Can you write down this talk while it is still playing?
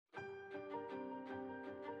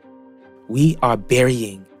We are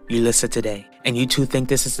burying Ulysses today, and you two think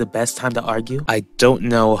this is the best time to argue? I don't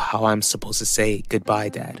know how I'm supposed to say goodbye,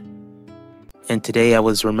 Dad. And today I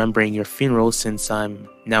was remembering your funeral since I'm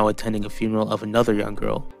now attending a funeral of another young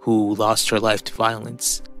girl who lost her life to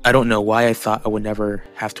violence. I don't know why I thought I would never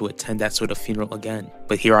have to attend that sort of funeral again,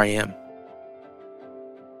 but here I am.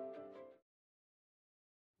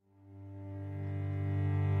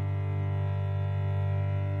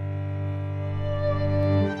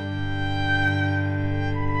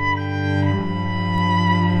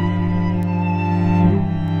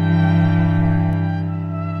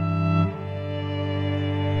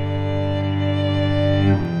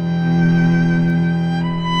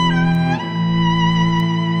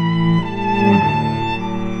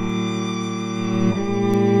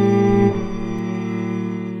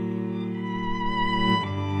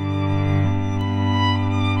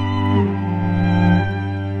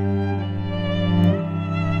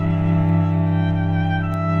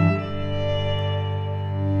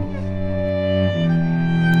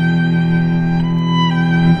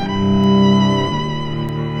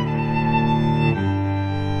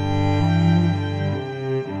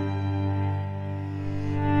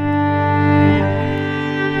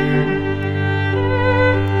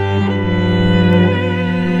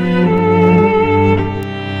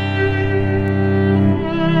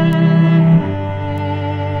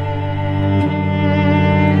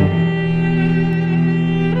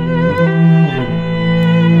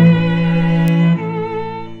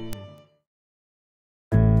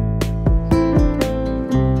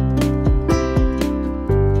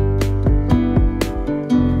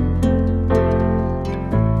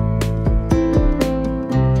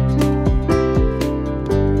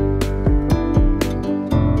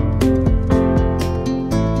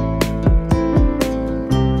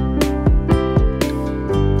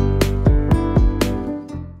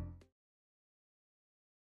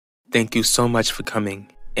 Thank you so much for coming,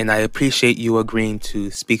 and I appreciate you agreeing to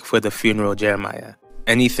speak for the funeral, Jeremiah.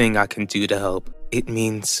 Anything I can do to help, it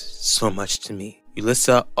means so much to me.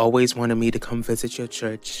 Ulysses always wanted me to come visit your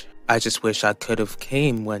church. I just wish I could have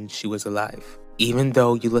came when she was alive. Even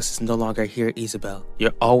though Ulysses is no longer here, Isabel,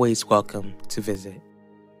 you're always welcome to visit.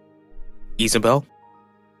 Isabel?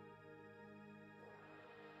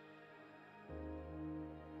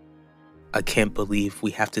 I can't believe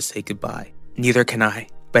we have to say goodbye. Neither can I.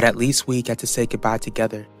 But at least we get to say goodbye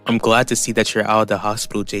together. I'm glad to see that you're out of the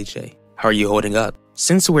hospital, JJ. How are you holding up?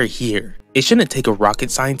 Since we're here, it shouldn't take a rocket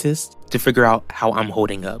scientist to figure out how I'm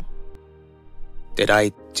holding up. Did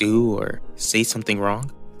I do or say something wrong?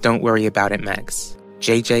 Don't worry about it, Max.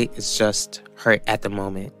 JJ is just hurt at the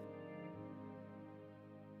moment.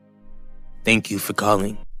 Thank you for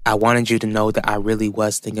calling. I wanted you to know that I really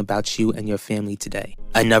was thinking about you and your family today.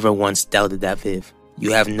 I never once doubted that, Viv.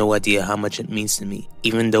 You have no idea how much it means to me,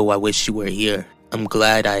 even though I wish you were here. I'm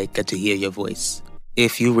glad I get to hear your voice.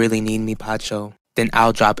 If you really need me, Pacho, then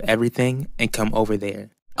I'll drop everything and come over there.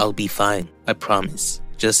 I'll be fine, I promise.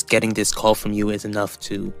 Just getting this call from you is enough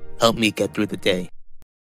to help me get through the day.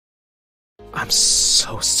 I'm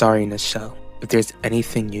so sorry, Nichelle. If there's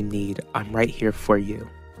anything you need, I'm right here for you.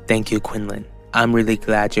 Thank you, Quinlan. I'm really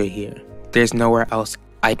glad you're here. There's nowhere else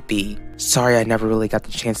I'd be. Sorry I never really got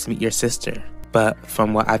the chance to meet your sister. But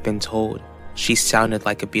from what I've been told, she sounded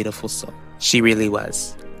like a beautiful soul. She really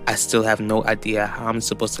was. I still have no idea how I'm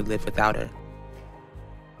supposed to live without her.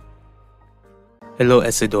 Hello,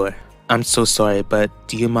 Isidore. I'm so sorry, but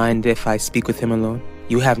do you mind if I speak with him alone?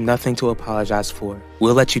 You have nothing to apologize for.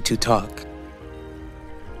 We'll let you two talk.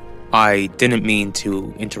 I didn't mean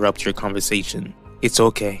to interrupt your conversation. It's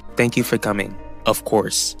okay. Thank you for coming. Of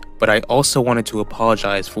course. But I also wanted to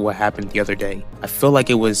apologize for what happened the other day. I feel like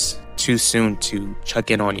it was too soon to check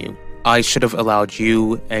in on you. I should have allowed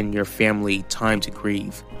you and your family time to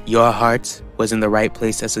grieve. Your heart was in the right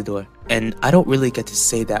place, Isidore, and I don't really get to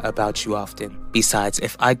say that about you often. Besides,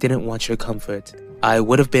 if I didn't want your comfort, I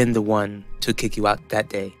would have been the one to kick you out that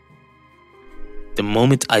day. The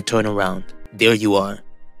moment I turn around, there you are.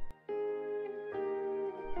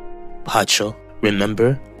 Pacho,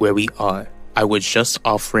 remember where we are. I was just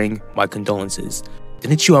offering my condolences.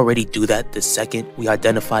 Didn't you already do that the second we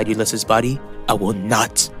identified Ulysses' body? I will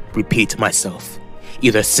not repeat myself.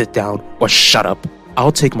 Either sit down or shut up.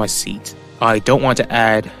 I'll take my seat. I don't want to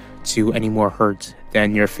add to any more hurt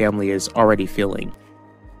than your family is already feeling.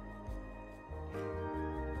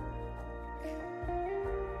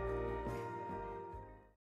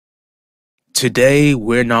 Today,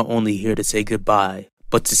 we're not only here to say goodbye,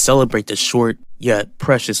 but to celebrate the short yet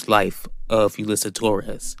precious life of Ulysses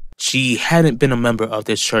Torres. She hadn't been a member of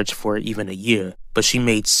this church for even a year, but she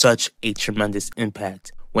made such a tremendous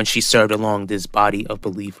impact when she served along this body of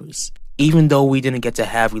believers. Even though we didn't get to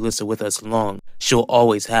have Yulissa with us long, she'll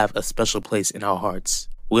always have a special place in our hearts.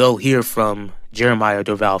 We'll hear from Jeremiah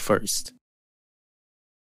Dorval first.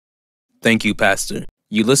 Thank you, Pastor.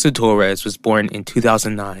 Yulissa Torres was born in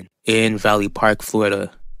 2009 in Valley Park,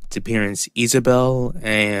 Florida, to parents Isabel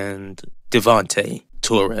and Devontae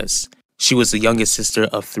Torres. She was the youngest sister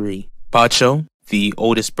of 3. Pacho, the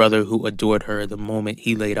oldest brother who adored her the moment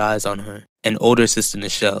he laid eyes on her, and older sister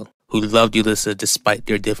Nichelle, who loved Yulissa despite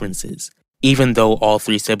their differences. Even though all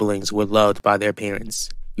 3 siblings were loved by their parents,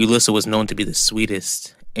 Yulissa was known to be the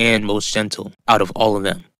sweetest and most gentle out of all of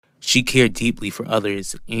them. She cared deeply for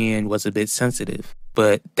others and was a bit sensitive,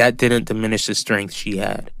 but that didn't diminish the strength she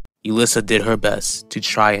had. Yulissa did her best to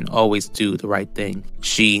try and always do the right thing.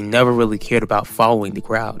 She never really cared about following the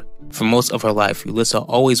crowd. For most of her life, Yulissa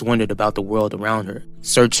always wondered about the world around her,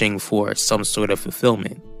 searching for some sort of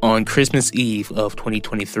fulfillment. On Christmas Eve of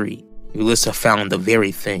 2023, Yulissa found the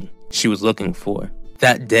very thing she was looking for.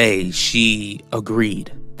 That day, she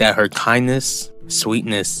agreed that her kindness,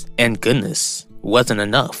 sweetness, and goodness wasn't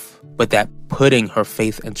enough, but that putting her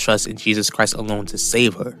faith and trust in Jesus Christ alone to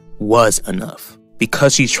save her was enough.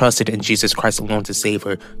 Because she trusted in Jesus Christ alone to save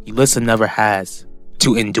her, Yulissa never has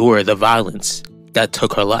to endure the violence that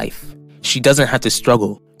took her life. She doesn't have to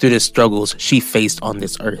struggle through the struggles she faced on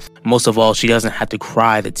this earth. Most of all, she doesn't have to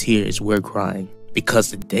cry the tears we're crying,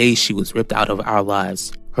 because the day she was ripped out of our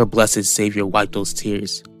lives, her blessed Savior wiped those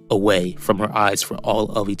tears away from her eyes for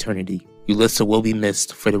all of eternity. Yulissa will be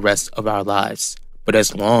missed for the rest of our lives, but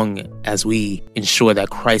as long as we ensure that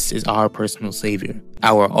Christ is our personal Savior,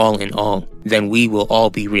 our all in all, then we will all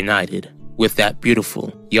be reunited with that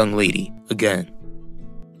beautiful young lady again.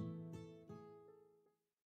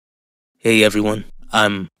 Hey everyone,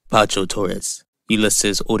 I'm Pacho Torres,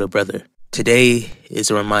 Yulissa's older brother. Today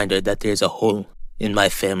is a reminder that there's a hole in my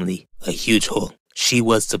family, a huge hole. She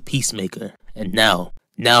was the peacemaker, and now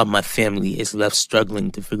my family is left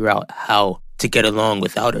struggling to figure out how to get along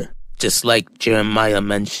without her. Just like Jeremiah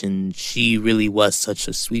mentioned, she really was such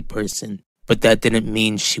a sweet person, but that didn't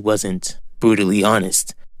mean she wasn't brutally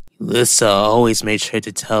honest. Yulissa always made sure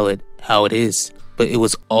to tell it how it is, but it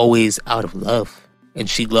was always out of love. And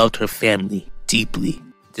she loved her family deeply,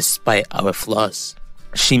 despite our flaws.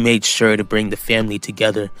 She made sure to bring the family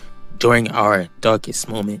together during our darkest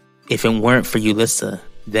moment. If it weren't for Yulissa,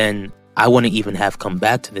 then I wouldn't even have come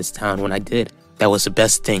back to this town when I did. That was the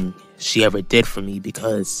best thing she ever did for me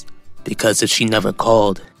because if she never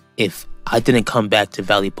called, if I didn't come back to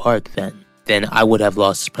Valley Park then I would have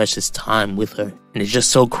lost precious time with her. And it's just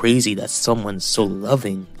so crazy that someone so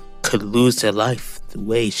loving could lose their life the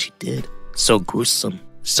way she did. So gruesome,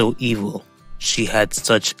 so evil. She had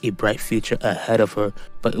such a bright future ahead of her,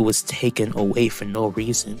 but it was taken away for no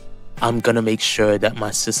reason. I'm gonna make sure that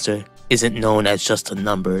my sister isn't known as just a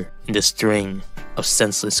number in the string of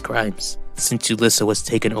senseless crimes. Since Yulissa was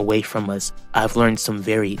taken away from us, I've learned some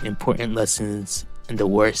very important lessons in the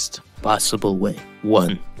worst possible way.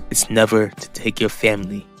 1. It's never to take your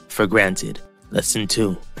family for granted. Lesson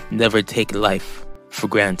 2. Never take life for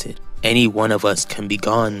granted. Any one of us can be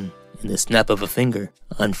gone in the snap of a finger.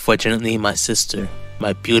 Unfortunately, my sister,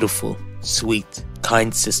 my beautiful, sweet,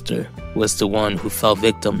 kind sister, was the one who fell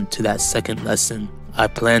victim to that second lesson. I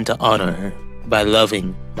plan to honor her by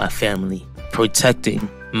loving my family, protecting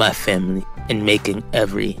my family, and making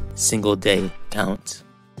every single day count.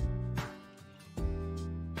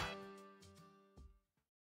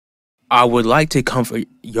 I would like to comfort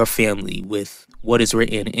your family with what is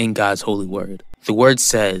written in God's holy word. The word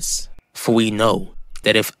says, "For we know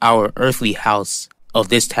that if our earthly house of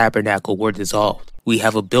this tabernacle were dissolved, we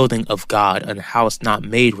have a building of God, a house not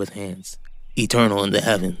made with hands, eternal in the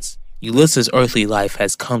heavens." Yulissa's earthly life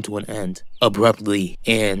has come to an end, abruptly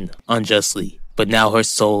and unjustly, but now her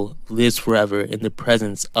soul lives forever in the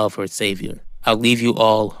presence of her Savior. I'll leave you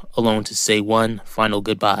all alone to say one final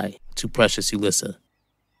goodbye to precious Yulissa.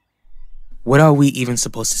 What are we even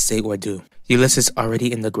supposed to say or do? Yulissa's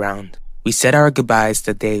already in the ground. We said our goodbyes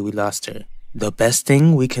the day we lost her. The best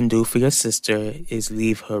thing we can do for your sister is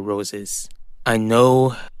leave her roses. I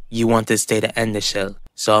know you want this day to end, Nichelle,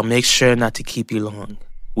 so I'll make sure not to keep you long.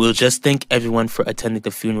 We'll just thank everyone for attending the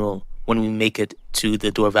funeral when we make it to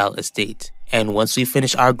the Dorval estate. And once we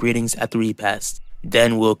finish our greetings at the repast,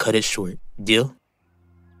 then we'll cut it short. Deal?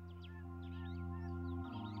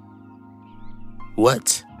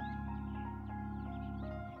 What?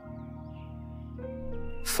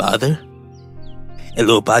 Father?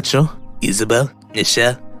 Hello, Pacho? Isabel?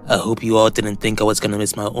 Nichelle? I hope you all didn't think I was gonna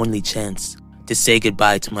miss my only chance to say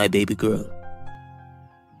goodbye to my baby girl.